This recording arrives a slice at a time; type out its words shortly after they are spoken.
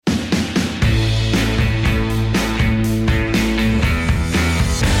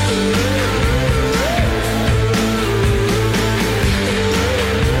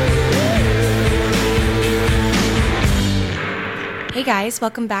guys,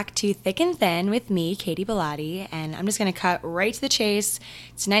 welcome back to Thick and Thin with me, Katie Bellotti, and I'm just going to cut right to the chase.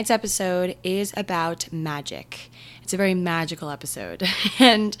 Tonight's episode is about magic. It's a very magical episode,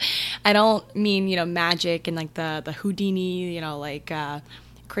 and I don't mean, magic in like the Houdini,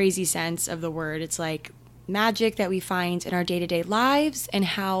 crazy sense of the word. It's like magic that we find in our day-to-day lives and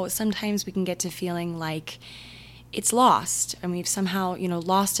how sometimes we can get to feeling like it's lost, and we've somehow,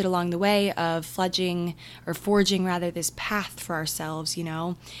 lost it along the way of forging this path for ourselves,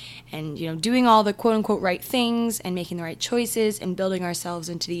 and, doing all the quote unquote right things and making the right choices and building ourselves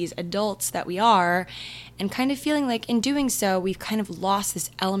into these adults that we are, and kind of feeling like in doing so, we've kind of lost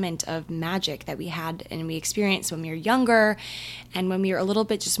this element of magic that we had and we experienced when we were younger and when we were a little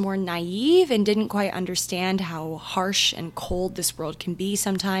bit just more naive and didn't quite understand how harsh and cold this world can be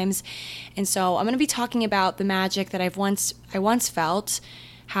sometimes. And so I'm going to be talking about the magic that I once felt,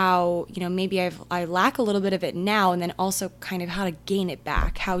 how, maybe I lack a little bit of it now, and then also kind of how to gain it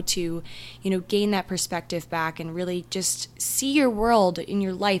back, how to, gain that perspective back and really just see your world in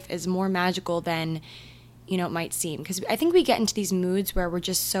your life as more magical than, it might seem. Because I think we get into these moods where we're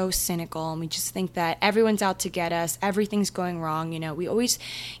just so cynical and we just think that everyone's out to get us, everything's going wrong, we always,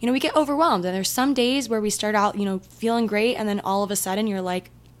 we get overwhelmed. And there's some days where we start out, feeling great, and then all of a sudden you're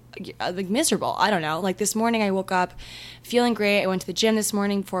like miserable. I don't know. Like this morning I woke up feeling great. I went to the gym this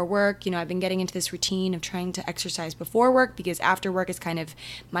morning before work. I've been getting into this routine of trying to exercise before work because after work is kind of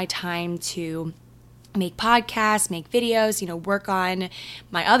my time to make podcasts, make videos, work on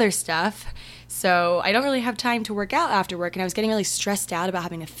my other stuff. So I don't really have time to work out after work, and I was getting really stressed out about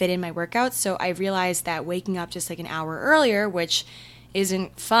having to fit in my workouts. So I realized that waking up just like an hour earlier, which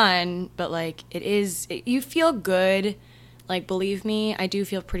isn't fun, but like you feel good. Like, believe me, I do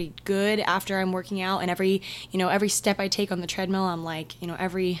feel pretty good after I'm working out, and every step I take on the treadmill, I'm like,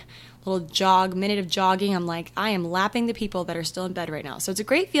 every little minute of jogging, I'm like, I am lapping the people that are still in bed right now. So it's a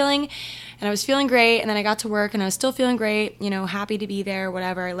great feeling, and I was feeling great, and then I got to work, and I was still feeling great, happy to be there,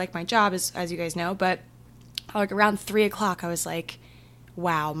 whatever. I like my job, as you guys know, but like around 3 o'clock, I was like,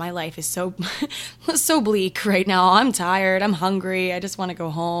 wow, my life is so so bleak right now. I'm tired. I'm hungry. I just want to go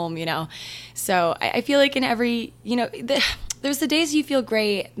home, So I feel like in every, there's the days you feel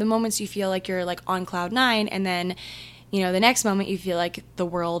great, the moments you feel like you're like on cloud nine, and then, the next moment you feel like the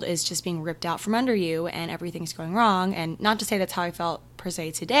world is just being ripped out from under you and everything's going wrong. And not to say that's how I felt per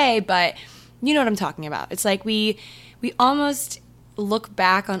se today, but you know what I'm talking about. It's like we almost look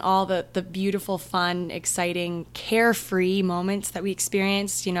back on all the beautiful, fun, exciting, carefree moments that we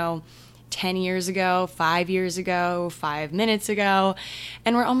experienced, 10 years ago, 5 years ago, 5 minutes ago,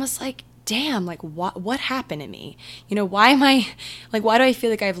 and we're almost like, damn, like what happened to me? Why do I feel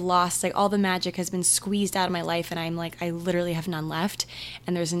like I've lost, like all the magic has been squeezed out of my life, and I'm like, I literally have none left,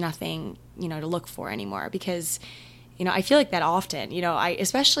 and there's nothing, to look for anymore, because, I feel like that often,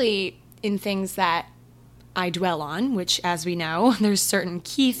 especially in things that I dwell on, which, as we know, there's certain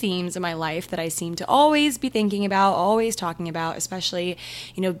key themes in my life that I seem to always be thinking about, always talking about, especially,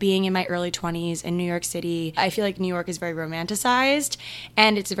 being in my early 20s in New York City. I feel like New York is very romanticized,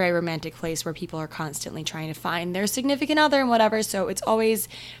 and it's a very romantic place where people are constantly trying to find their significant other and whatever. So it's always,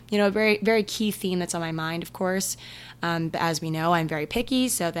 a very, very key theme that's on my mind, of course. But as we know, I'm very picky,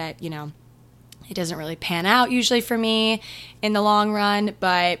 so that, it doesn't really pan out usually for me in the long run.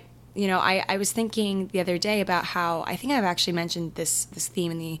 But I was thinking the other day about how, I think I've actually mentioned this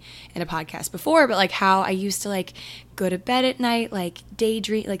theme in a podcast before, but like how I used to like go to bed at night, like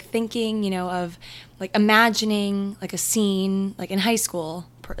daydream, like thinking, of like imagining like a scene, like in high school,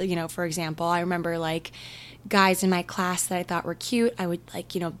 for example. I remember like guys in my class that I thought were cute. I would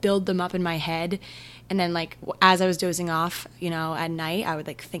like, build them up in my head. And then like as I was dozing off, at night, I would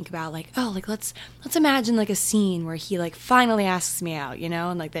like think about like, oh, like let's imagine like a scene where he like finally asks me out,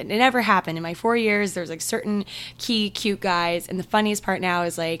 and like that it never happened. In my 4 years, there's like certain key cute guys, and the funniest part now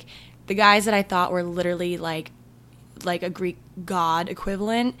is like the guys that I thought were literally like a Greek god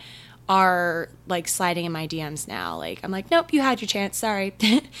equivalent are like sliding in my DMs now. Like I'm like, nope, you had your chance, sorry.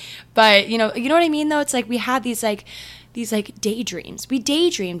 But you know what I mean though? It's like we had these daydreams. We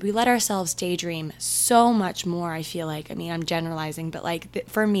daydreamed. We let ourselves daydream so much more, I feel like. I mean, I'm generalizing, but like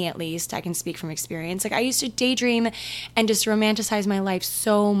for me at least, I can speak from experience. Like I used to daydream and just romanticize my life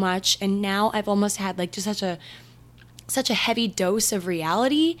so much, and now I've almost had like just such a heavy dose of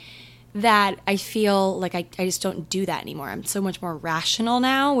reality that I feel like I just don't do that anymore. I'm so much more rational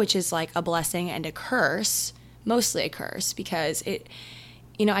now, which is like a blessing and a curse, mostly a curse, because it,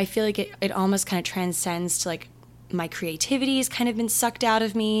 I feel like it almost kind of transcends to like my creativity has kind of been sucked out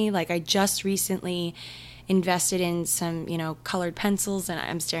of me. Like I just recently invested in some, colored pencils, and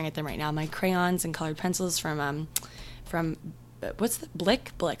I'm staring at them right now, my crayons and colored pencils from what's the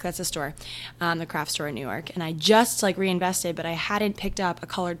Blick? That's a store, the craft store in New York. And I just like reinvested, but I hadn't picked up a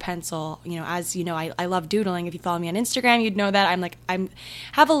colored pencil. You know, as you know, I love doodling. If you follow me on Instagram, you'd know that I'm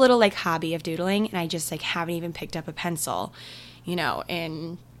have a little like hobby of doodling, and I just like haven't even picked up a pencil, you know,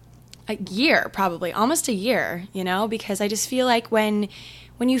 in a year, probably almost a year, you know, because I just feel like when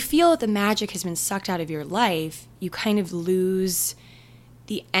you feel that the magic has been sucked out of your life, you kind of lose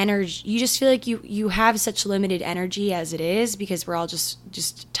the energy. You just feel like you have such limited energy as it is, because we're all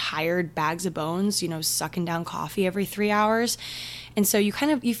just tired bags of bones, you know, sucking down coffee every 3 hours. And so you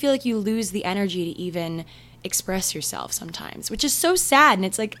feel like you lose the energy to even express yourself sometimes, which is so sad. And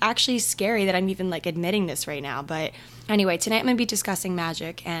it's like actually scary that I'm even like admitting this right now. But anyway, tonight I'm going to be discussing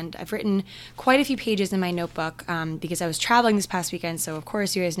magic, and I've written quite a few pages in my notebook because I was traveling this past weekend. So of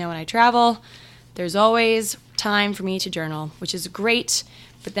course, you guys know when I travel, there's always time for me to journal, which is great.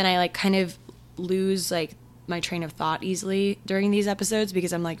 But then I like kind of lose like my train of thought easily during these episodes,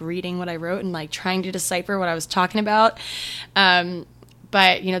 because I'm like reading what I wrote and like trying to decipher what I was talking about.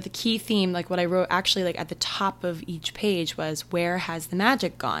 But, you know, the key theme, like what I wrote actually like at the top of each page was, where has the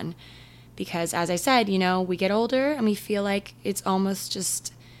magic gone? Because as I said, you know, we get older and we feel like it's almost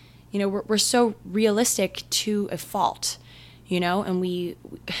just, you know, we're so realistic to a fault, you know, and we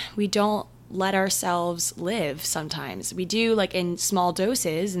don't let ourselves live sometimes. We do like in small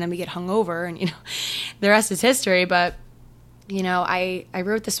doses, and then we get hungover, and, you know, the rest is history. But, you know, I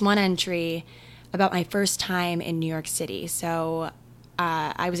wrote this one entry about my first time in New York City. So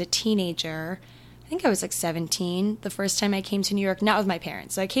I was a teenager. I think I was like 17 the first time I came to New York, not with my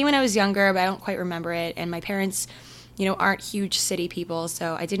parents. So I came when I was younger, but I don't quite remember it. And my parents, you know, aren't huge city people,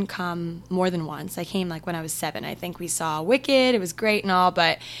 so I didn't come more than once. I came like when I was 7. I think we saw Wicked. It was great and all,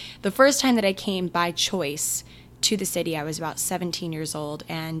 but the first time that I came by choice to the city, I was about 17 years old,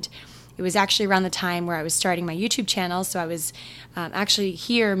 and it was actually around the time where I was starting my YouTube channel. So I was actually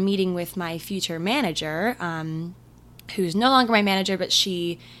here meeting with my future manager, who's no longer my manager, but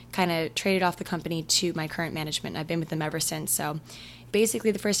she kind of traded off the company to my current management. I've been with them ever since. So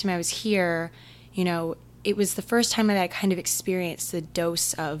basically the first time I was here, you know, it was the first time that I kind of experienced the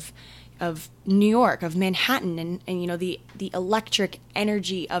dose of New York, of Manhattan, and you know, the electric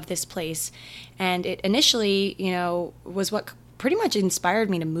energy of this place. And it initially, you know, was what pretty much inspired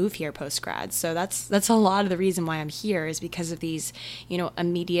me to move here post-grad. So that's a lot of the reason why I'm here, is because of these, you know,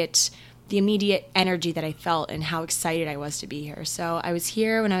 the immediate energy that I felt and how excited I was to be here. So I was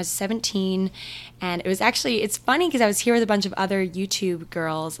here when I was 17, and it's funny because I was here with a bunch of other YouTube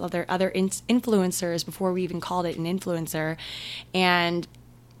girls, other influencers, before we even called it an influencer. And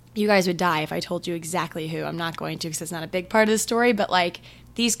you guys would die if I told you exactly who. I'm not going to, because it's not a big part of the story, but like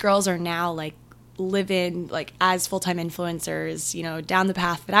these girls are now like living like as full-time influencers, you know, down the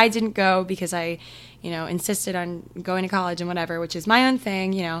path that I didn't go because I, you know, insisted on going to college and whatever, which is my own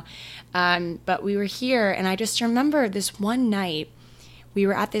thing, you know. But we were here, and I just remember this one night we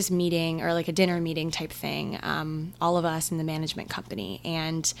were at this meeting, or like a dinner meeting type thing, all of us in the management company.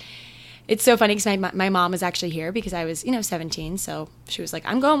 And it's so funny because my mom was actually here because I was, you know, 17. So she was like,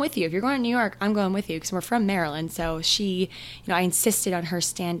 I'm going with you. If you're going to New York, I'm going with you, because we're from Maryland. So she, you know, I insisted on her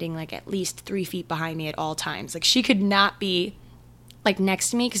standing like at least 3 feet behind me at all times. Like she could not be like next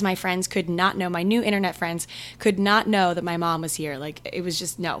to me, because my friends could not know, my new internet friends could not know that my mom was here. Like it was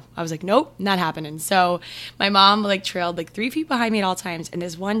just, no. I was like, nope, not happening. So my mom like trailed like 3 feet behind me at all times. And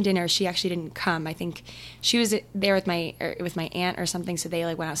this one dinner, she actually didn't come. I think she was there with my aunt or something. So they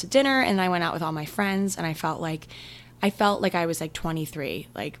like went out to dinner, and I went out with all my friends, and I felt like I was like 23,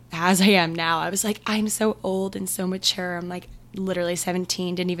 like as I am now. I was like, I'm so old and so mature. I'm like literally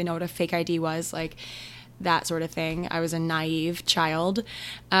 17, didn't even know what a fake ID was. Like that sort of thing. I was a naive child.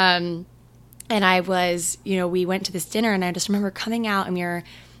 And I was, you know, we went to this dinner, and I just remember coming out, and we were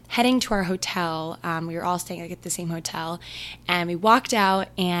heading to our hotel. We were all staying like at the same hotel, and we walked out,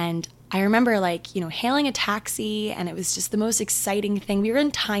 and I remember like, you know, hailing a taxi, and it was just the most exciting thing. We were in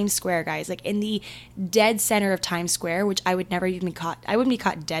Times Square, guys, like in the dead center of Times Square, which I would never even be caught. I wouldn't be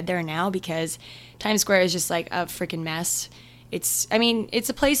caught dead there now, because Times Square is just like a freaking mess. It's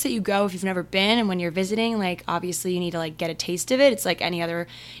a place that you go if you've never been, and when you're visiting, like obviously you need to like get a taste of it. It's like any other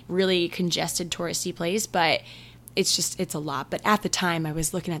really congested touristy place, but it's a lot. But at the time, I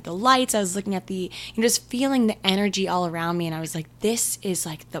was looking at the lights, I was looking at the, you know, just feeling the energy all around me, and I was like, this is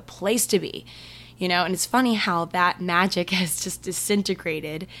like the place to be, you know. And it's funny how that magic has just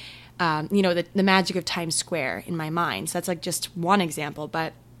disintegrated, you know, the magic of Times Square in my mind. So that's like just one example.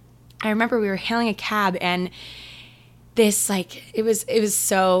 But I remember we were hailing a cab, and this like it was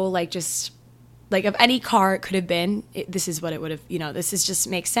so like just like of any car it could have been, this is what it would have, this is just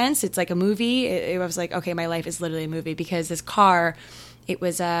makes sense. It's like a movie. It was like, okay, my life is literally a movie, because this car, it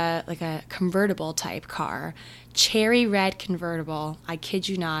was like a convertible type car, cherry red convertible. I kid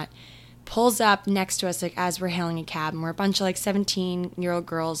you not. Pulls up next to us, like as we're hailing a cab, and we're a bunch of like 17-year-old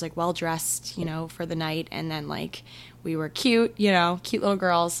girls, like well dressed, for the night. And then like we were cute, cute little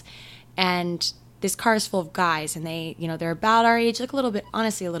girls. And this car is full of guys, and they, they're about our age, like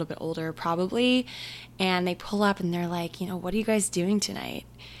honestly, a little bit older probably. And they pull up and they're like, what are you guys doing tonight?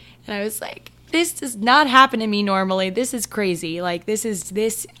 And I was like, this does not happen to me normally. This is crazy. Like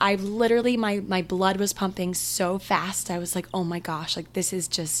I literally, my blood was pumping so fast. I was like, oh my gosh, like this is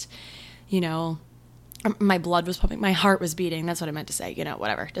just, my blood was pumping. My heart was beating. That's what I meant to say,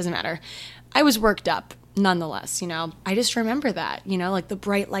 whatever. Doesn't matter. I was worked up nonetheless, I just remember that, like the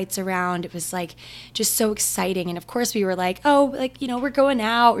bright lights around. It was like just so exciting. And of course we were like, oh, like, we're going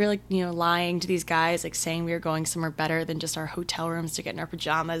out. We were like, lying to these guys, like saying we were going somewhere better than just our hotel rooms to get in our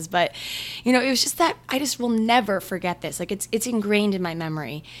pajamas. But, it was just that I just will never forget this. Like it's ingrained in my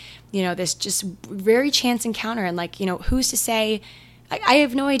memory, this just very chance encounter. And like, who's to say, I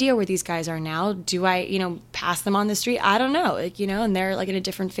have no idea where these guys are now. Do I, pass them on the street? I don't know. Like, and they're like in a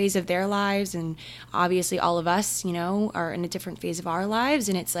different phase of their lives. And obviously all of us, are in a different phase of our lives.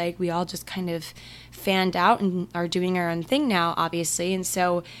 And it's like we all just kind of fanned out and are doing our own thing now, obviously. And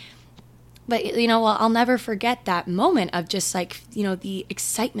so, but, I'll never forget that moment of just like, the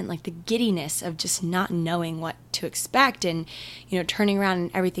excitement, like the giddiness of just not knowing what to expect, and, turning around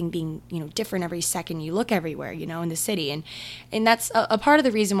and everything being, different every second you look everywhere, in the city. And that's a part of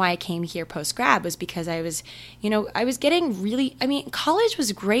the reason why I came here post-grad, was because I was, I was getting really, college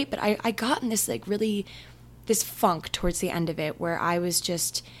was great, but I got in this like really, this funk towards the end of it, where I was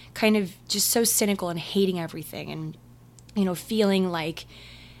just kind of just so cynical and hating everything, and, feeling like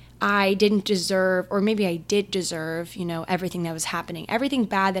I didn't deserve, or maybe I did deserve, everything that was happening, everything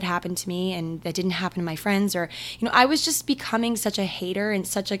bad that happened to me and that didn't happen to my friends. Or, I was just becoming such a hater and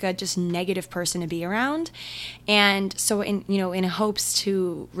such like a just negative person to be around. And so in hopes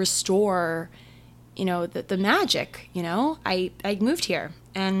to restore, the magic, I moved here,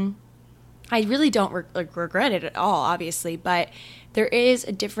 and I really don't regret it at all, obviously, but there is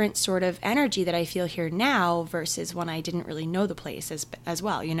a different sort of energy that I feel here now versus when I didn't really know the place as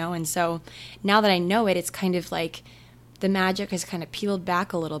well, And so now that I know it, it's kind of like the magic has kind of peeled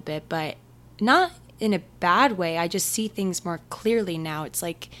back a little bit, but not in a bad way. I just see things more clearly now. It's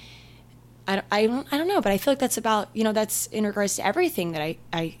like, I don't know, but I feel like that's about, that's in regards to everything that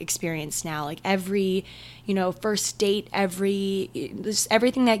I experience now. Like every, first date,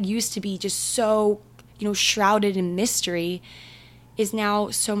 everything that used to be just so, shrouded in mystery is now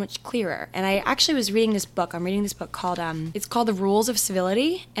so much clearer. And I actually was reading this book. I'm reading this book called, it's called The Rules of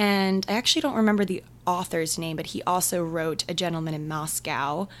Civility. And I actually don't remember the author's name, but he also wrote A Gentleman in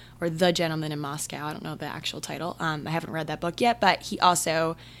Moscow, or The Gentleman in Moscow. I don't know the actual title. I haven't read that book yet, but he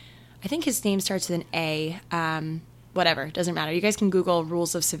also, I think his name starts with an A. Whatever, doesn't matter. You guys can Google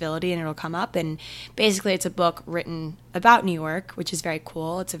Rules of Civility and it'll come up. And basically it's a book written about New York, which is very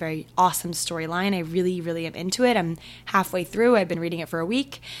cool. It's a very awesome storyline. I really, really am into it. I'm halfway through. I've been reading it for a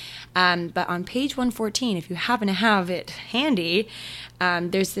week. But on page 114, if you happen to have it handy,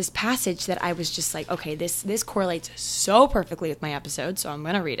 there's this passage that I was just like, okay, this correlates so perfectly with my episode, so I'm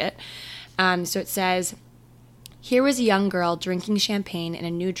going to read it. So it says, "Here was a young girl drinking champagne in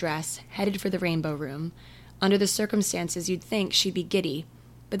a new dress, headed for the Rainbow Room. Under the circumstances, you'd think she'd be giddy,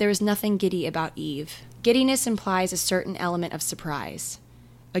 but there was nothing giddy about Eve. Giddiness implies a certain element of surprise.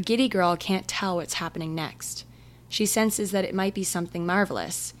 A giddy girl can't tell what's happening next. She senses that it might be something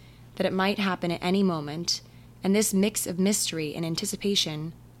marvelous, that it might happen at any moment, and this mix of mystery and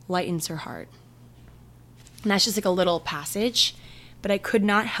anticipation lightens her heart." And that's just like a little passage, but I could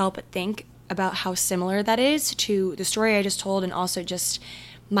not help but think about how similar that is to the story I just told, and also just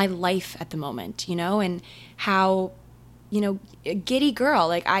my life at the moment, and how, a giddy girl,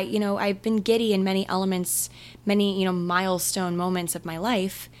 like I've been giddy in many elements, many, milestone moments of my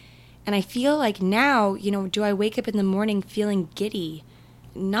life. And I feel like now, do I wake up in the morning feeling giddy?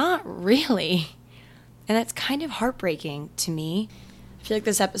 Not really. And that's kind of heartbreaking to me. I feel like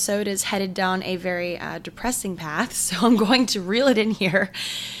this episode is headed down a very depressing path, so I'm going to reel it in here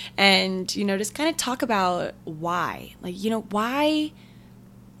and, just kind of talk about why. Like,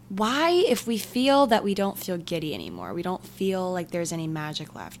 why, if we feel that we don't feel giddy anymore, we don't feel like there's any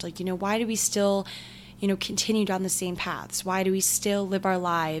magic left, like, why do we still, continue down the same paths? Why do we still live our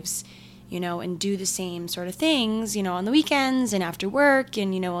lives, and do the same sort of things, on the weekends and after work?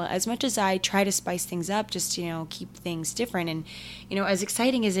 And, as much as I try to spice things up, just, keep things different. And, as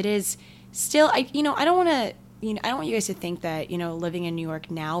exciting as it is still, I don't want to, I don't want you guys to think that, living in New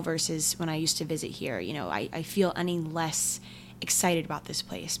York now versus when I used to visit here, I feel any less excited about this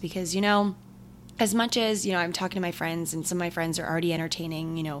place because, as much as, I'm talking to my friends and some of my friends are already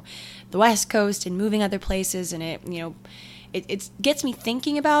entertaining, the West Coast and moving other places, and it gets me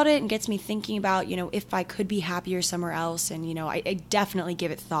thinking about it and gets me thinking about, if I could be happier somewhere else. And, I definitely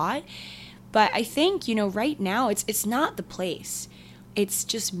give it thought. But I think, right now it's not the place. It's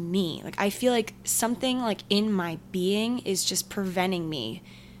just me. Like, I feel like something like in my being is just preventing me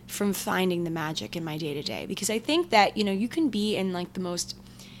from finding the magic in my day to day. Because I think that, you can be in like the most,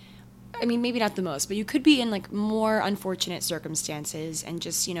 maybe not the most, but you could be in like more unfortunate circumstances and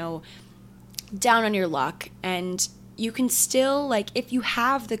just, down on your luck. And you can still, like, if you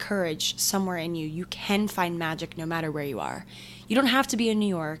have the courage somewhere in you, you can find magic no matter where you are. You don't have to be in New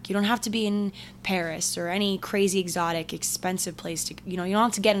York. You don't have to be in Paris or any crazy, exotic, expensive place to, you don't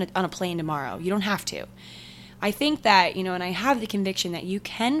have to get on a plane tomorrow. You don't have to. I think that, and I have the conviction that you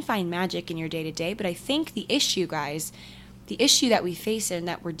can find magic in your day to day, but I think the issue, guys, the issue that we face and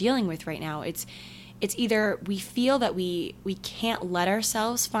that we're dealing with right now, it's either we feel that we can't let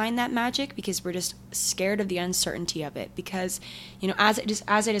ourselves find that magic because we're just scared of the uncertainty of it. Because, as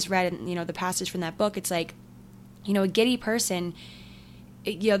I just read in, the passage from that book, it's like, a giddy person,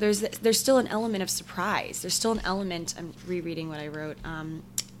 there's still an element of surprise. There's still an element. I'm rereading what I wrote.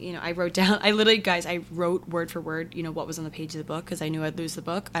 I wrote down, I wrote word for word, what was on the page of the book because I knew I'd lose the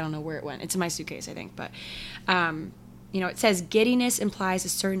book. I don't know where it went. It's in my suitcase, I think. But, it says giddiness implies a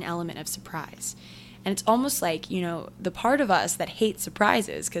certain element of surprise. And it's almost like, the part of us that hates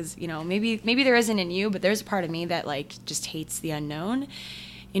surprises, because, maybe there isn't in you, but there's a part of me that, like, just hates the unknown,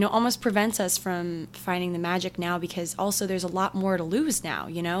 almost prevents us from finding the magic now, because also there's a lot more to lose now.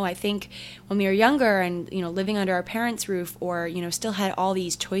 I think when we were younger and, living under our parents' roof or, still had all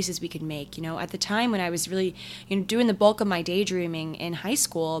these choices we could make, at the time when I was really, doing the bulk of my daydreaming in high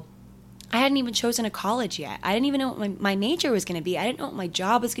school, I hadn't even chosen a college yet. I didn't even know what my major was going to be. I didn't know what my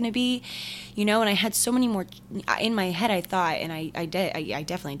job was going to be, and I had so many more in my head, I thought, and I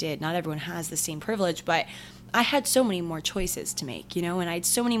definitely did. Not everyone has the same privilege, but I had so many more choices to make, and I had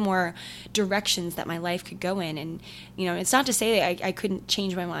so many more directions that my life could go in. And, it's not to say that I couldn't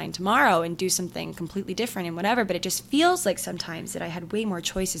change my mind tomorrow and do something completely different and whatever, but it just feels like sometimes that I had way more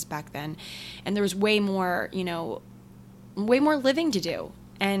choices back then. And there was way more living to do.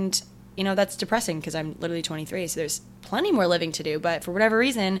 And, that's depressing because I'm literally 23, so there's plenty more living to do. But for whatever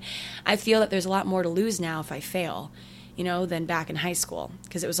reason, I feel that there's a lot more to lose now if I fail, than back in high school.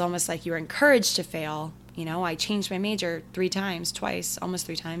 Because it was almost like you were encouraged to fail. I changed my major almost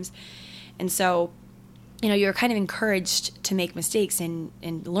three times. And so, you're kind of encouraged to make mistakes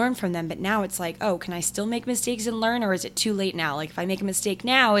and learn from them. But now it's like, oh, can I still make mistakes and learn? Or is it too late now? Like, if I make a mistake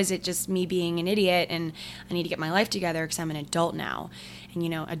now, is it just me being an idiot and I need to get my life together because I'm an adult now?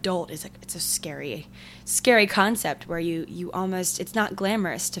 And, adult is it's a scary concept where you almost, it's not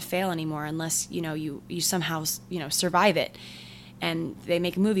glamorous to fail anymore unless, you somehow, survive it. And they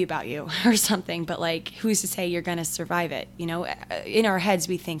make a movie about you or something, but like, who's to say you're going to survive it? In our heads,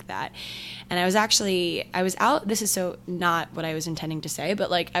 we think that. And I was out, this is so not what I was intending to say, but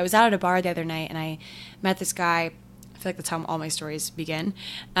like, I was out at a bar the other night and I met this guy. I feel like that's how all my stories begin.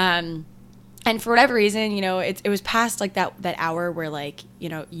 And for whatever reason, it was past like that hour where like,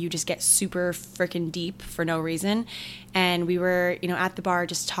 you just get super freaking deep for no reason. And we were, at the bar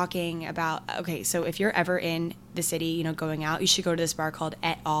just talking about, okay, so if you're ever in the city, going out, you should go to this bar called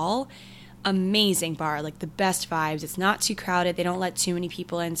Et Al. Amazing bar, like the best vibes. It's not too crowded. They don't let too many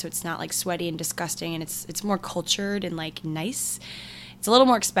people in, so it's not like sweaty and disgusting, and it's more cultured and like nice. It's a little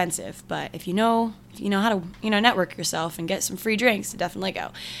more expensive, but if you know how to, network yourself and get some free drinks, definitely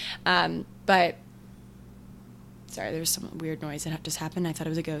go. But sorry, there was some weird noise that just happened. I thought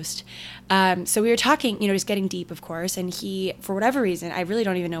it was a ghost. So we were talking, just getting deep, of course. And he, for whatever reason, I really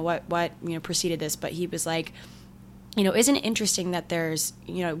don't even know what preceded this, but he was like, isn't it interesting that there's,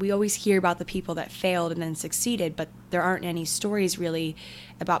 we always hear about the people that failed and then succeeded, but there aren't any stories really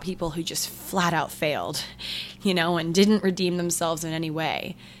about people who just flat out failed, and didn't redeem themselves in any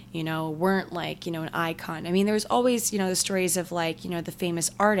way, weren't like, an icon. I mean, there was always, the stories of like, the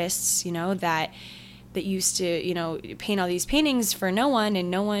famous artists, that used to, paint all these paintings for no one and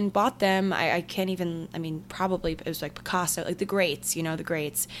no one bought them. I can't even, probably it was like Picasso, like the greats, the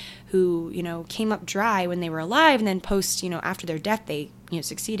greats who, came up dry when they were alive and then post, after their death, they,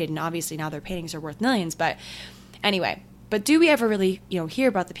 succeeded. And obviously now their paintings are worth millions. But anyway, but do we ever really, hear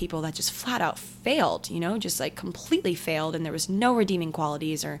about the people that just flat out failed, just like completely failed and there was no redeeming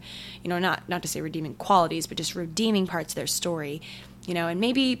qualities or, not to say redeeming qualities, but just redeeming parts of their story, and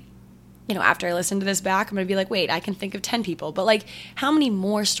maybe, after I listen to this back, I'm going to be like, wait, I can think of 10 people. But like, how many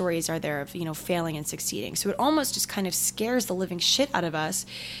more stories are there of, failing and succeeding? So it almost just kind of scares the living shit out of us.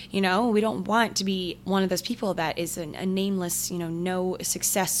 We don't want to be one of those people that is a nameless, no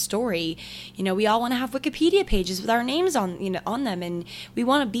success story. We all want to have Wikipedia pages with our names on them. And we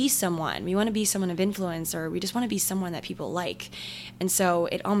want to be someone. We want to be someone of influence, or we just want to be someone that people like. And so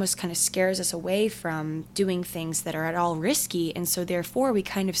it almost kind of scares us away from doing things that are at all risky. And so therefore we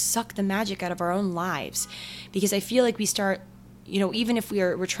kind of suck the magic out of our own lives, because I feel like we start, even if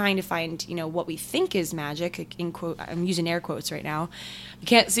we're trying to find, what we think is magic, in quote, I'm using air quotes right now. You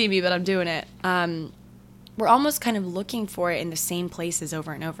can't see me, but I'm doing it. We're almost kind of looking for it in the same places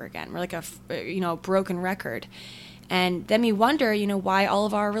over and over again. We're like a broken record. And then we wonder, why all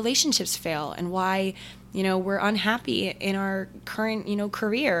of our relationships fail, and why, we're unhappy in our current,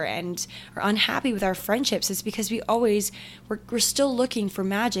 career, and are unhappy with our friendships. It's because we're still looking for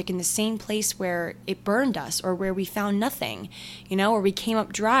magic in the same place where it burned us, or where we found nothing, or we came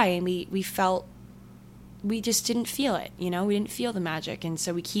up dry and we felt, we just didn't feel it, we didn't feel the magic. And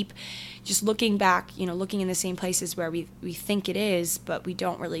so we keep just looking back, looking in the same places where we think it is, but we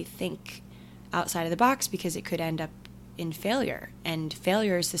don't really think outside of the box, because it could end up in failure. And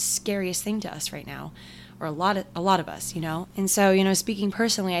failure is the scariest thing to us right now, or a lot of us, And so, speaking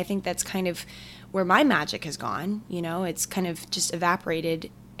personally, I think that's kind of where my magic has gone. It's kind of just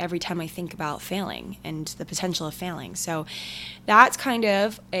evaporated every time I think about failing and the potential of failing. So that's kind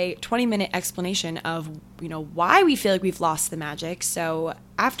of a 20-minute explanation of, why we feel like we've lost the magic. So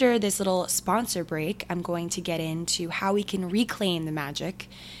after this little sponsor break, I'm going to get into how we can reclaim the magic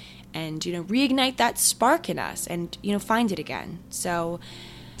and, reignite that spark in us and, find it again. So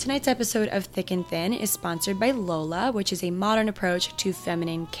tonight's episode of Thick and Thin is sponsored by Lola, which is a modern approach to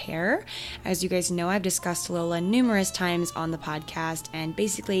feminine care. As you guys know, I've discussed Lola numerous times on the podcast, and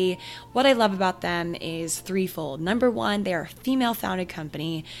basically what I love about them is threefold. Number one, they're a female-founded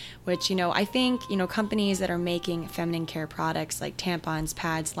company, which, I think, companies that are making feminine care products like tampons,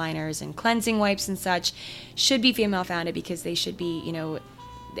 pads, liners, and cleansing wipes and such should be female-founded, because they should be,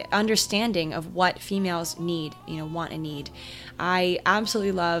 the understanding of what females need, want and need. I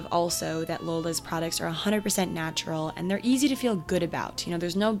absolutely love also that Lola's products are 100% natural, and they're easy to feel good about.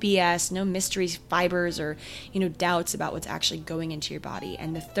 There's no BS, no mystery fibers, or, doubts about what's actually going into your body.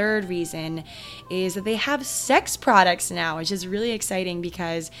 And the third reason is that they have sex products now, which is really exciting,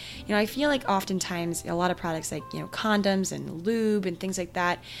 because, I feel like oftentimes a lot of products like, condoms and lube and things like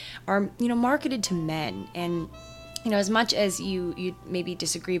that are, marketed to men. And as much as you maybe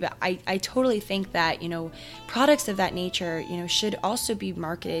disagree, but I totally think that, products of that nature, should also be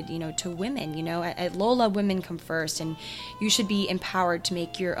marketed, to women. At Lola, women come first, and you should be empowered to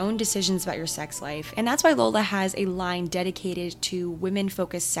make your own decisions about your sex life. And that's why Lola has a line dedicated to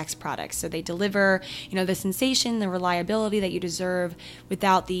women-focused sex products. So they deliver, the sensation, the reliability that you deserve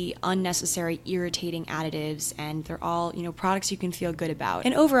without the unnecessary irritating additives. And they're all, products you can feel good about.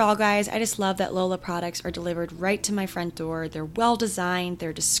 And overall, guys, I just love that Lola products are delivered right to my front door. They're well designed,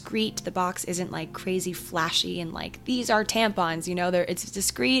 they're discreet. The box isn't like crazy flashy and like, these are tampons, it's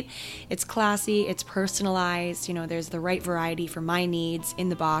discreet, it's classy, it's personalized, there's the right variety for my needs in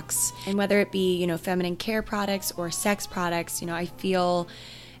the box. And whether it be, feminine care products or sex products, I feel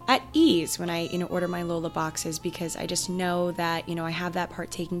at ease when I, order my Lola boxes, because I just know that, I have that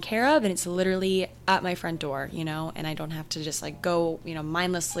part taken care of, and it's literally at my front door, and I don't have to just like go,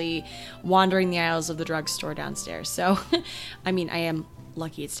 mindlessly wandering the aisles of the drugstore downstairs. So, I am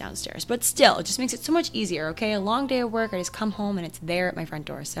lucky it's downstairs, but still, it just makes it so much easier. Okay, a long day of work, I just come home and it's there at my front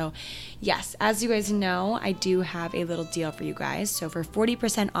door. So yes, as you guys know, I do have a little deal for you guys. So for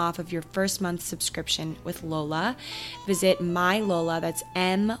 40% off of your first month subscription with Lola, visit my Lola, that's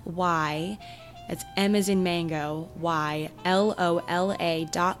M-Y, that's M as in mango, YLOLA.com,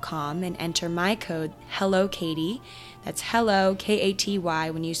 and enter my code HELLOKATY. That's hello, K-A-T-Y,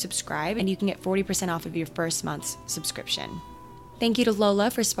 when you subscribe, and you can get 40% off of your first month's subscription. Thank you to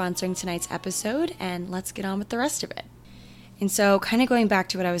Lola for sponsoring tonight's episode, and let's get on with the rest of it. And so kind of going back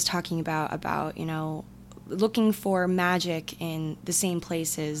to what I was talking about, looking for magic in the same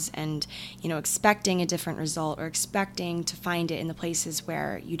places and, expecting a different result, or expecting to find it in the places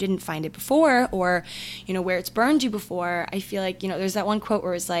where you didn't find it before, or, where it's burned you before. I feel like, there's that one quote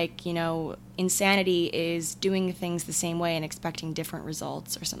where it's like, insanity is doing things the same way and expecting different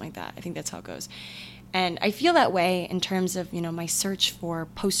results, or something like that. I think that's how it goes. And I feel that way in terms of, my search for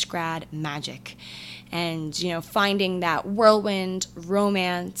post-grad magic and, finding that whirlwind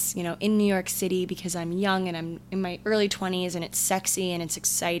romance, in New York City, because I'm young and I'm in my early 20s and it's sexy and it's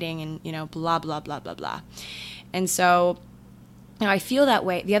exciting and, blah, blah, blah, blah, blah. And so I feel that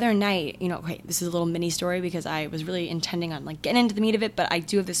way. The other night, okay, this is a little mini story because I was really intending on like getting into the meat of it, but I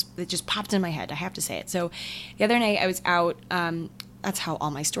do have this that just popped in my head. I have to say it. So the other night I was out. That's how all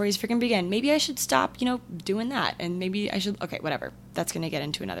my stories freaking begin. Maybe I should stop, doing that, and maybe I should. Okay, whatever. That's gonna get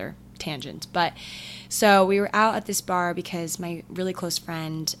into another tangent. But so we were out at this bar because my really close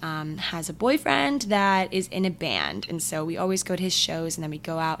friend has a boyfriend that is in a band, and so we always go to his shows, and then we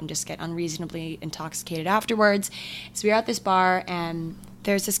go out and just get unreasonably intoxicated afterwards. So we were at this bar, and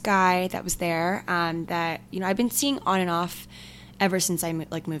there's this guy that was there that I've been seeing on and off ever since I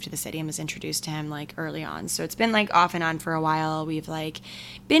moved to the city and was introduced to him like early on. So it's been like off and on for a while. We've like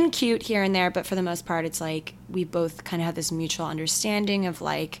been cute here and there, but for the most part, it's like we both kind of have this mutual understanding of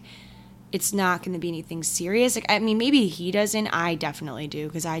like it's not going to be anything serious. Like, I mean, maybe he doesn't. I definitely do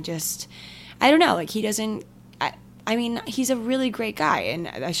because I don't know. Like he doesn't. I mean, he's a really great guy, and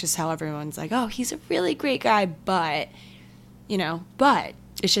that's just how everyone's like, oh, he's a really great guy, but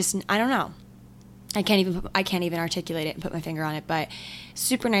it's just I don't know. I can't even articulate it and put my finger on it, but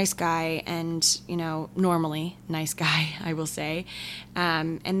super nice guy and, normally nice guy, I will say.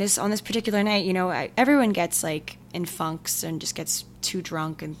 And on this particular night, everyone gets like in funks and just gets too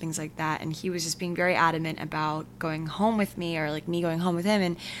drunk and things like that. And he was just being very adamant about going home with me or like me going home with him.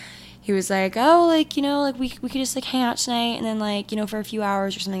 And he was like, oh, like, we could just like hang out tonight and then like, for a few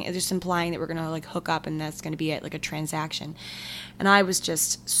hours or something, just implying that we're going to like hook up and that's going to be it, like a transaction. And I was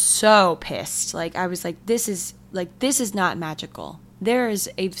just so pissed. Like, I was like, this is not magical. There is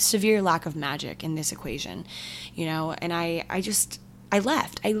a severe lack of magic in this equation, and I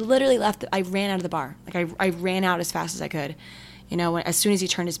left. I literally left. I ran out of the bar. Like, I ran out as fast as I could. As soon as he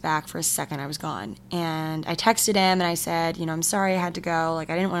turned his back for a second, I was gone. And I texted him and I said, I'm sorry I had to go.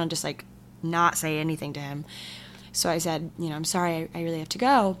 Like, I didn't want to just like not say anything to him. So I said, I'm sorry, I really have to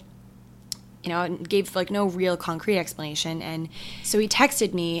go. And gave like no real concrete explanation. And so he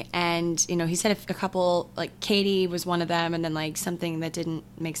texted me and, he said a couple, like Katie was one of them. And then like something that didn't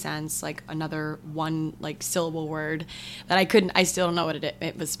make sense, like another one like syllable word that I still don't know what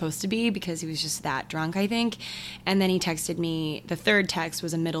it was supposed to be because he was just that drunk, I think. And then he texted me, the third text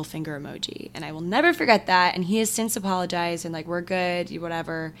was a middle finger emoji. And I will never forget that. And he has since apologized and like, we're good,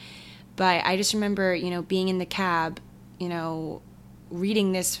 whatever. But I just remember, being in the cab,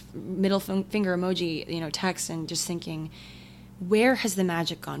 reading this middle finger emoji, text and just thinking, where has the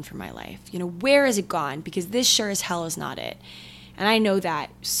magic gone from my life? Where has it gone? Because this sure as hell is not it. And I know that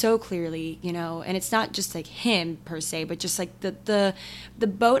so clearly, and it's not just like him per se, but just like the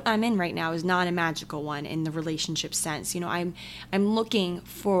boat I'm in right now is not a magical one in the relationship sense. I'm looking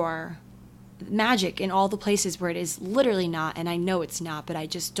for magic in all the places where it is literally not, and I know it's not, but I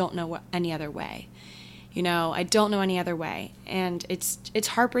just don't know any other way. I don't know any other way. And it's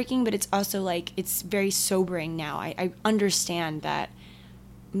heartbreaking, but it's also like, it's very sobering now. I understand that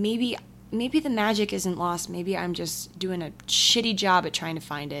maybe the magic isn't lost. Maybe I'm just doing a shitty job at trying to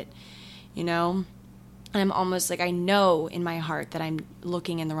find it, And I'm almost like, I know in my heart that I'm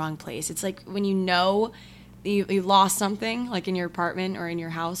looking in the wrong place. It's like when you lost something, like in your apartment or in your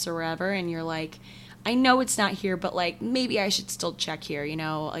house or wherever, and you're like, I know it's not here, but like maybe I should still check here,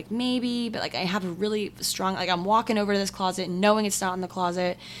 like maybe, but like I have a really strong, like I'm walking over to this closet knowing it's not in the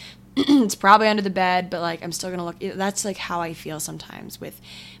closet. It's probably under the bed, but like I'm still gonna look. That's like how I feel sometimes with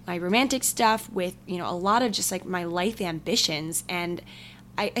my romantic stuff, with a lot of just like my life ambitions. And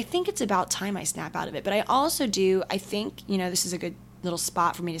I think it's about time I snap out of it. But I also I think this is a good little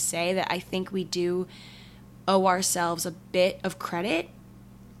spot for me to say that I think we do owe ourselves a bit of credit,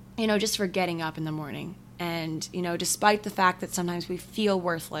 just for getting up in the morning. And, despite the fact that sometimes we feel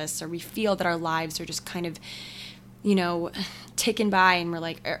worthless or we feel that our lives are just kind of, ticking by and we're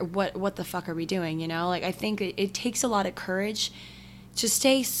like, what the fuck are we doing? Like, I think it takes a lot of courage to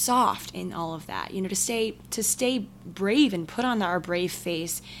stay soft in all of that, to stay brave and put on our brave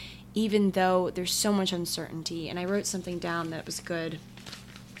face, even though there's so much uncertainty. And I wrote something down that was good.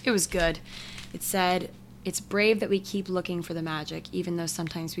 It was good. It said, it's brave that we keep looking for the magic, even though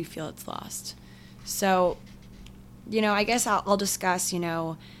sometimes we feel it's lost. So, I guess I'll discuss,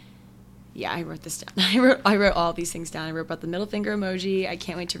 yeah, I wrote this down. I wrote all these things down. I wrote about the middle finger emoji. I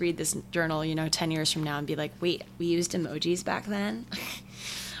can't wait to read this journal, 10 years from now and be like, wait, we used emojis back then?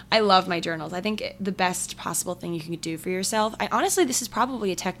 I love my journals. I think the best possible thing you can do for yourself. Honestly, this is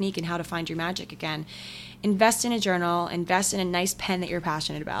probably a technique in how to find your magic again. Invest in a journal. Invest in a nice pen that you're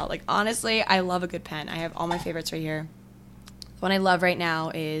passionate about. Like, honestly, I love a good pen. I have all my favorites right here. The one I love right now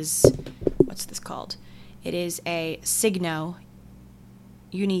is, what's this called? It is a Signo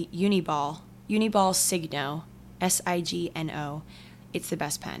Uniball Signo, Signo. It's the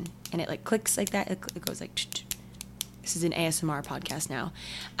best pen. And it like clicks like that. It goes like, This is an ASMR podcast now.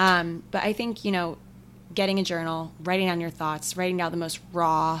 But I think, getting a journal, writing down your thoughts, writing down the most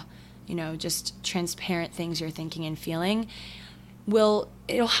raw, just transparent things you're thinking and feeling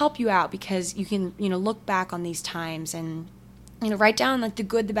it'll help you out, because you can, look back on these times and, write down like the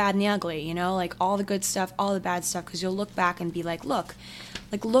good, the bad, and the ugly, like all the good stuff, all the bad stuff, because you'll look back and be like, look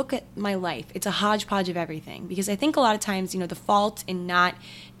at my life. It's a hodgepodge of everything. Because I think a lot of times, the fault in not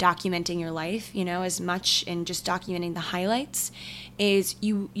documenting your life, as much, and just documenting the highlights, is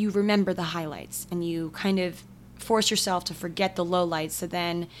you remember the highlights and you kind of force yourself to forget the lowlights. So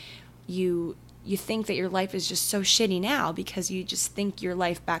then you think that your life is just so shitty now, because you just think your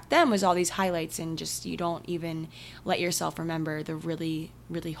life back then was all these highlights, and just you don't even let yourself remember the really,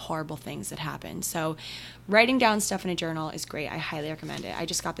 really horrible things that happened. So writing down stuff in a journal is great. I highly recommend it. I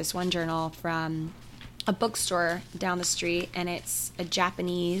just got this one journal from a bookstore down the street, and it's a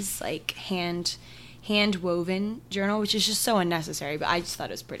Japanese like hand woven journal, which is just so unnecessary, but I just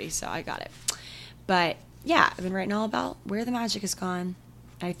thought it was pretty, so I got it. But yeah, I've been writing all about where the magic has gone.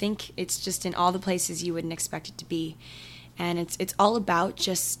 I think it's just in all the places you wouldn't expect it to be. And it's all about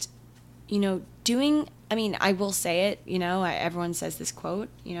just, doing, I will say it, everyone says this quote,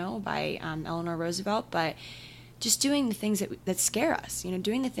 by Eleanor Roosevelt, but just doing the things that scare us,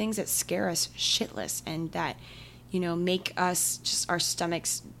 doing the things that scare us shitless, and that, make us just, our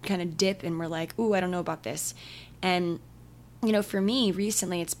stomachs kind of dip, and we're like, ooh, I don't know about this. And, for me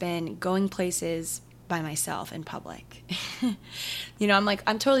recently, it's been going places by myself in public.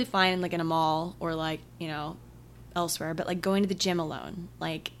 I'm totally fine like in a mall or elsewhere, but like going to the gym alone,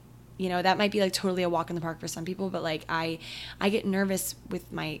 that might be like totally a walk in the park for some people, but like I get nervous with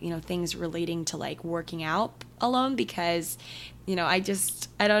my, things relating to like working out alone, because,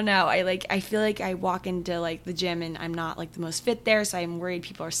 I don't know. I feel like I walk into like the gym and I'm not like the most fit there. So I'm worried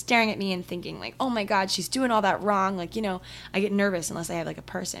people are staring at me and thinking like, oh my God, she's doing all that wrong. I get nervous unless I have like a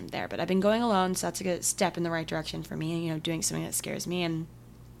person there, but I've been going alone. So that's like a step in the right direction for me, doing something that scares me, and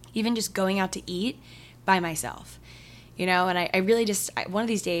even just going out to eat by myself. And I really just, one of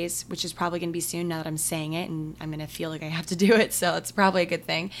these days, which is probably going to be soon now that I'm saying it, and I'm going to feel like I have to do it, so it's probably a good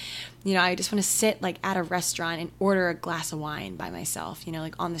thing. I just want to sit like at a restaurant and order a glass of wine by myself,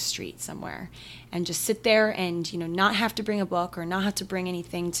 like on the street somewhere, and just sit there and, not have to bring a book or not have to bring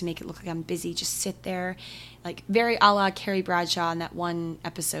anything to make it look like I'm busy. Just sit there, like very a la Carrie Bradshaw in that one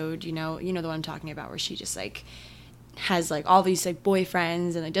episode, the one I'm talking about, where she just like has like all these like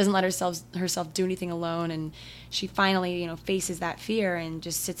boyfriends and like doesn't let herself do anything alone, and she finally faces that fear and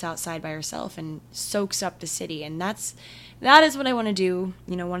just sits outside by herself and soaks up the city. And that is what I want to do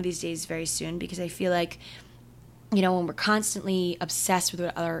one of these days very soon, because I feel like when we're constantly obsessed with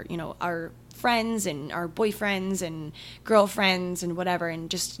what other our friends and our boyfriends and girlfriends and whatever, and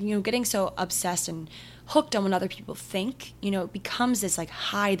just getting so obsessed and hooked on what other people think, it becomes this like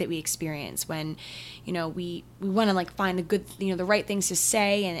high that we experience when we want to like find the good, the right things to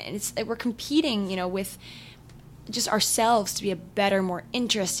say, and it's we're competing with just ourselves to be a better, more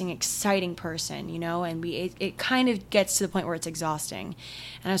interesting, exciting person, and it kind of gets to the point where it's exhausting.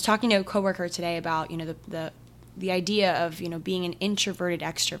 And I was talking to a coworker today about the idea of being an introverted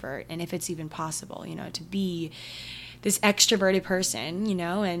extrovert, and if it's even possible to be this extroverted person,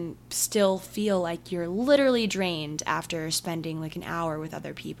 and still feel like you're literally drained after spending like an hour with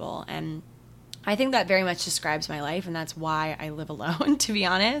other people. And I think that very much describes my life, and that's why I live alone, to be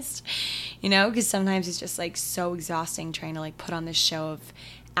honest, because sometimes it's just like so exhausting trying to like put on this show of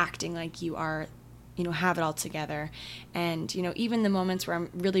acting like you are, have it all together. And, even the moments where I'm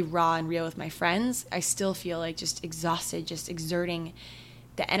really raw and real with my friends, I still feel like just exhausted, just exerting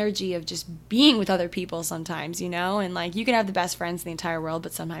the energy of just being with other people sometimes, and like you can have the best friends in the entire world,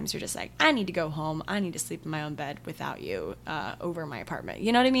 but sometimes you're just like, I need to go home. I need to sleep in my own bed without you over my apartment.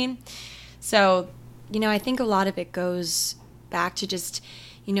 You know what I mean? So, I think a lot of it goes back to just,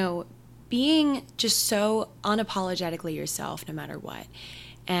 being just so unapologetically yourself no matter what.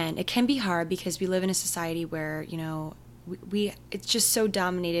 And it can be hard because we live in a society where, we it's just so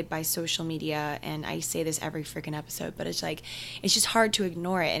dominated by social media, and I say this every freaking episode, but it's like it's just hard to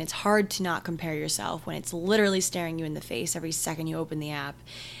ignore it, and it's hard to not compare yourself when it's literally staring you in the face every second you open the app.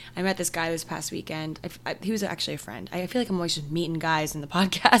 I met this guy this past weekend. He was actually a friend. I feel like I'm always just meeting guys in the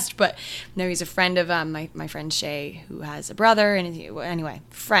podcast, but no, he's a friend of my friend Shay, who has a brother, and anyway,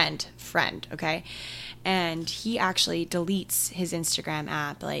 friend, okay? And he actually deletes his Instagram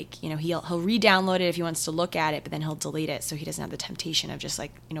app. Like, he'll re-download it if he wants to look at it, but then he'll delete it so he doesn't have the temptation of just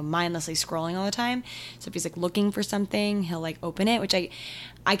like, mindlessly scrolling all the time. So if he's like looking for something, he'll like open it, which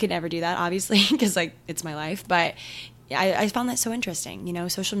I could never do that, obviously, because like it's my life. But I found that so interesting.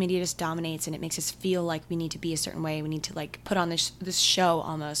 Social media just dominates, and it makes us feel like we need to be a certain way. We need to like put on this show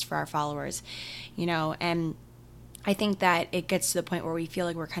almost for our followers, and I think that it gets to the point where we feel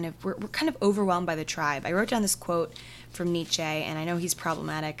like we're kind of overwhelmed by the tribe. I wrote down this quote from Nietzsche, and I know he's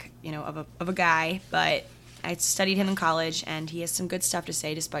problematic, of a guy, but I studied him in college, and he has some good stuff to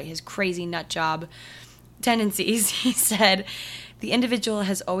say despite his crazy nut job tendencies. He said, "The individual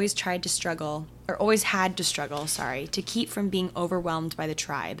has always had to struggle, to keep from being overwhelmed by the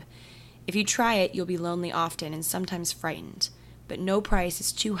tribe. If you try it, you'll be lonely often and sometimes frightened, but no price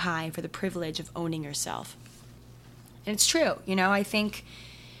is too high for the privilege of owning yourself." And it's true, I think,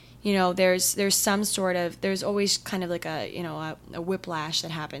 there's some sort of, there's always kind of like a whiplash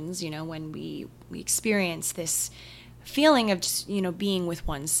that happens, when we experience this feeling of just, being with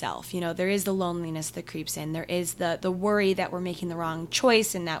oneself. There is the loneliness that creeps in. There is the worry that we're making the wrong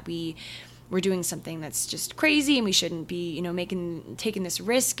choice and that we're doing something that's just crazy and we shouldn't be, taking this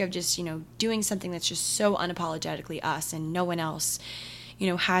risk of just, doing something that's just so unapologetically us and no one else,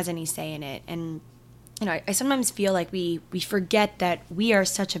 has any say in it. And I sometimes feel like we forget that we are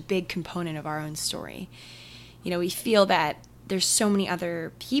such a big component of our own story. We feel that there's so many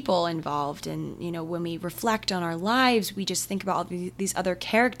other people involved, and, when we reflect on our lives, we just think about all these other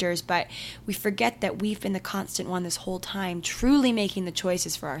characters, but we forget that we've been the constant one this whole time, truly making the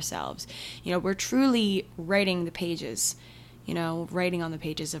choices for ourselves. We're truly writing the pages, writing on the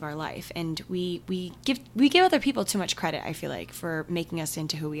pages of our life, and we give other people too much credit, I feel like, for making us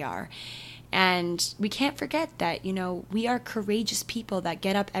into who we are. And we can't forget that, we are courageous people that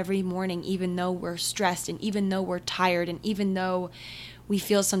get up every morning even though we're stressed and even though we're tired and even though we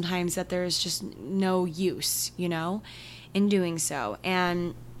feel sometimes that there's just no use, in doing so.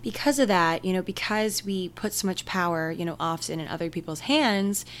 And because of that, because we put so much power, often in other people's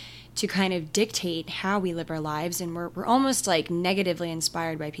hands to kind of dictate how we live our lives, and we're almost like negatively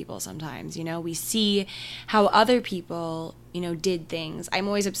inspired by people sometimes. We see how other people did things. I'm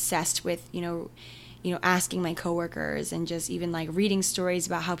always obsessed with asking my coworkers and just even like reading stories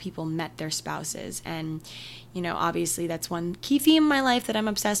about how people met their spouses. And obviously that's one key theme in my life that I'm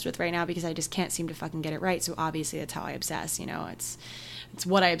obsessed with right now because I just can't seem to fucking get it right. So obviously that's how I obsess. It's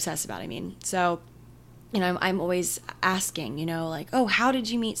what I obsess about. So I'm always asking, like, oh, how did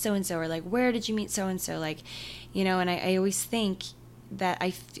you meet so-and-so? Or like, where did you meet so-and-so? Like, and I always think that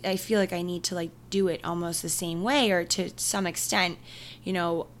I feel like I need to like do it almost the same way, or to some extent,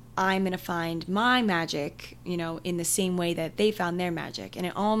 I'm going to find my magic, in the same way that they found their magic. And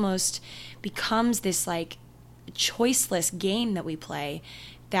it almost becomes this like choiceless game that we play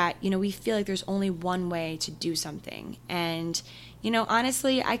that, we feel like there's only one way to do something. And,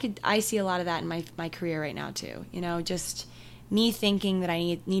 honestly, I see a lot of that in my career right now too. Just me thinking that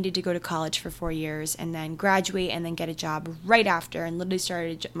I needed to go to college for 4 years and then graduate and then get a job right after, and literally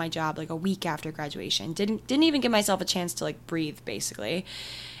started my job like a week after graduation. Didn't even give myself a chance to like breathe, basically,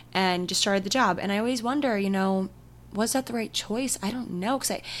 and just started the job. And I always wonder, was that the right choice? I don't know,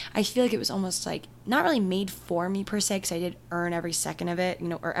 because I feel like it was almost like not really made for me per se, because I did earn every second of it,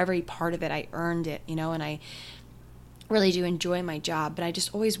 or every part of it. I earned it, and I really do enjoy my job. But I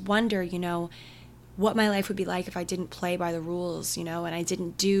just always wonder, what my life would be like if I didn't play by the rules, and I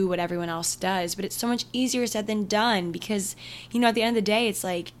didn't do what everyone else does. But it's so much easier said than done, because, at the end of the day, it's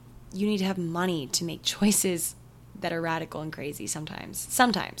like you need to have money to make choices that are radical and crazy sometimes.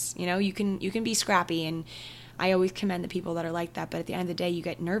 You can be scrappy, and I always commend the people that are like that. But at the end of the day, you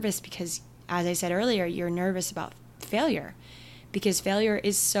get nervous because, as I said earlier, you're nervous about failure, because failure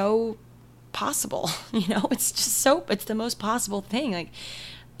is so possible. It's the most possible thing. Like,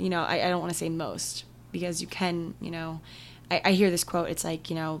 I don't want to say most, because you can, I hear this quote. It's like,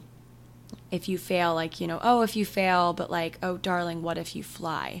 if you fail, like, oh, if you fail, but like, oh, darling, what if you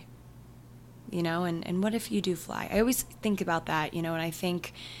fly? And what if you do fly? I always think about that, and I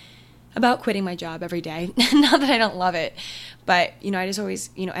think about quitting my job every day. Not that I don't love it, but, I just always,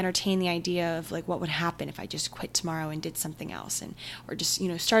 entertain the idea of like, what would happen if I just quit tomorrow and did something else, or just,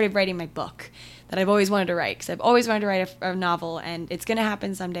 started writing my book that I've always wanted to write, because I've always wanted to write a novel, and it's going to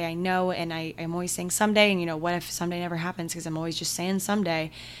happen someday, I know, and I'm always saying someday, and what if someday never happens, because I'm always just saying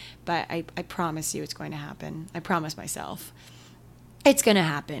someday, but I promise you it's going to happen. I promise myself. It's going to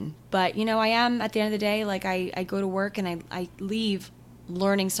happen. But, I am, at the end of the day, like, I go to work and I leave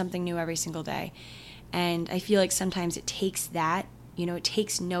learning something new every single day. And I feel like sometimes it takes that, it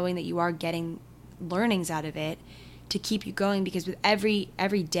takes knowing that you are getting learnings out of it to keep you going, because with every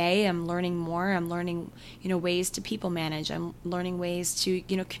day I'm learning more. I'm learning, ways to people manage. I'm learning ways to,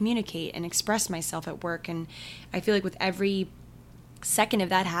 communicate and express myself at work. And I feel like with every second of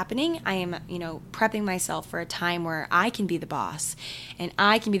that happening, I am, prepping myself for a time where I can be the boss and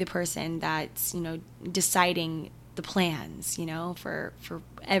I can be the person that's, deciding the plans, for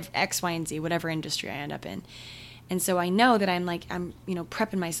X, Y, and Z, whatever industry I end up in. And so I know that I'm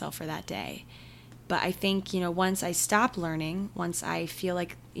prepping myself for that day. But I think, once I stop learning, once I feel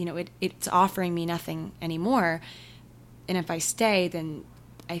like, it's offering me nothing anymore, and if I stay, then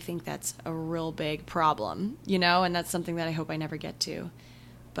I think that's a real big problem, and that's something that I hope I never get to.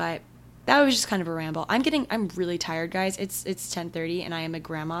 But that was just kind of a ramble. I'm really tired, guys. It's 10:30 and I am a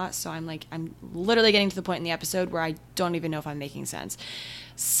grandma, so I'm literally getting to the point in the episode where I don't even know if I'm making sense.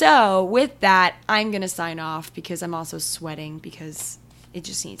 So with that, I'm going to sign off because I'm also sweating because it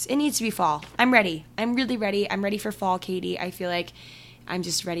needs to be fall. I'm ready. I'm really ready. I'm ready for fall, Katie. I feel like I'm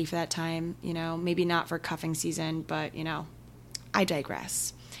just ready for that time, maybe not for cuffing season, but I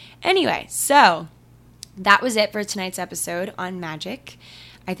digress. Anyway, so that was it for tonight's episode on magic.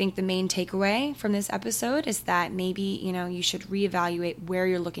 I think the main takeaway from this episode is that maybe, you should reevaluate where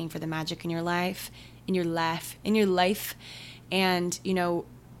you're looking for the magic in your life, and,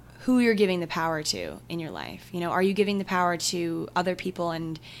 who you're giving the power to in your life. Are you giving the power to other people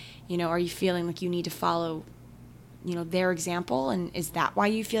and, are you feeling like you need to follow, their example? And is that why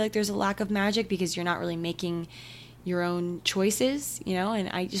you feel like there's a lack of magic, because you're not really making your own choices, and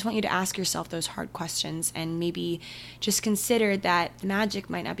I just want you to ask yourself those hard questions and maybe just consider that the magic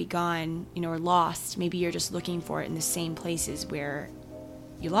might not be gone, or lost. Maybe you're just looking for it in the same places where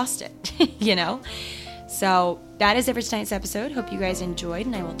you lost it, So that is it for tonight's episode. Hope you guys enjoyed,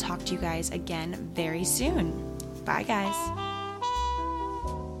 and I will talk to you guys again very soon. Bye, guys.